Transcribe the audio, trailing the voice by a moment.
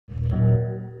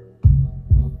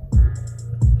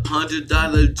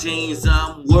$100 jeans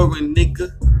I'm wearing,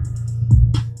 nigga.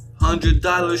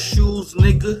 $100 shoes,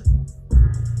 nigga.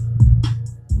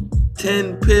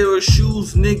 10 pair of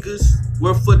shoes, niggas,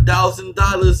 worth $1,000,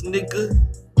 nigga.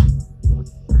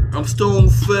 I'm stone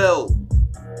fell.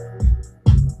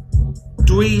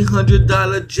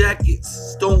 $300 jackets,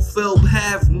 stone fell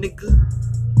have, nigga.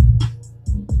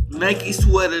 Nike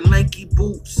sweater, Nike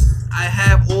boots. I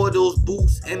have all those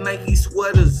boots and Nike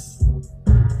sweaters.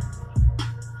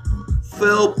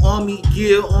 Fell army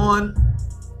gear on.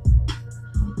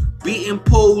 Beating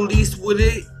police with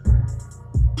it.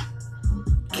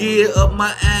 Gear up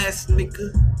my ass,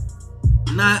 nigga.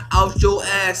 Not out your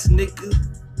ass, nigga.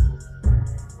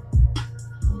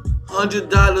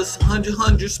 $100,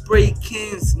 100 spray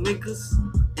cans, niggas.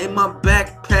 In my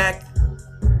backpack.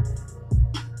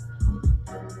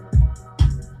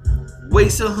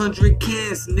 Waste 100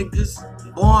 cans, niggas.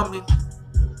 Bombing.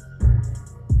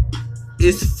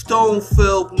 It's stone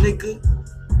fell, nigga.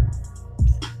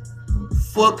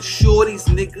 Fuck shorties,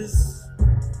 niggas.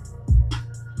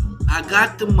 I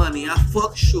got the money, I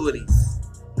fuck shorties.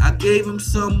 I gave him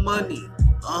some money,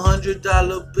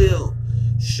 $100 bill.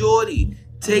 Shorty,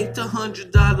 take the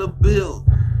 $100 bill.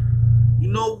 You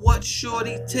know what,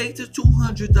 shorty? Take the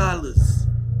 $200.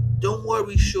 Don't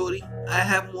worry, shorty. I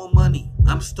have more money.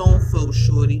 I'm stone fell,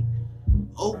 shorty.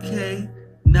 Okay,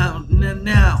 now.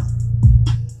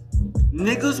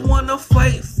 Niggas wanna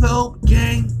fight, Phelps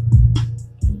gang.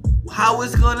 How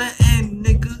it's gonna end,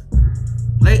 nigga?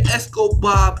 Like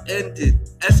Escobar ended.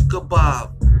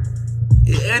 Escobar.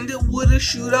 It ended with a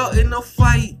shootout in a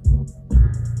fight.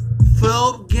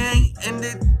 Phelps gang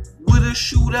ended with a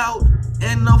shootout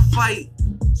and a fight.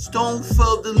 Stone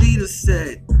fell, the leader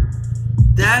said.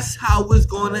 That's how it's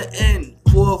gonna end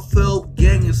for a Phelps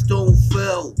gang and Stone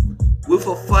fell with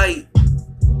a fight.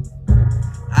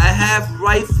 I have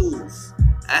rifles.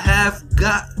 I have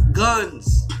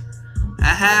guns.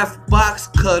 I have box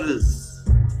cutters.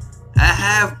 I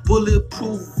have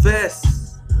bulletproof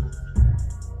vests.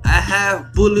 I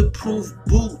have bulletproof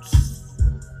boots.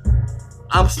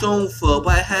 I'm stone fell,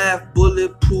 but I have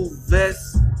bulletproof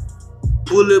vests.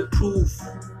 Bulletproof.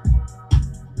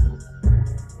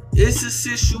 It's a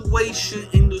situation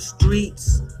in the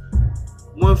streets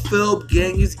when Phelps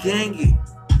gang is ganging.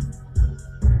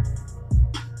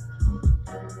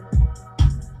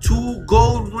 2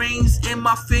 gold rings in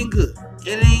my finger.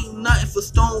 It ain't nothing for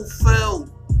stone fell.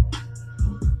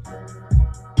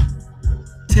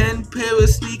 10 pair of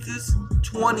sneakers,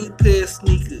 20 pair of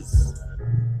sneakers.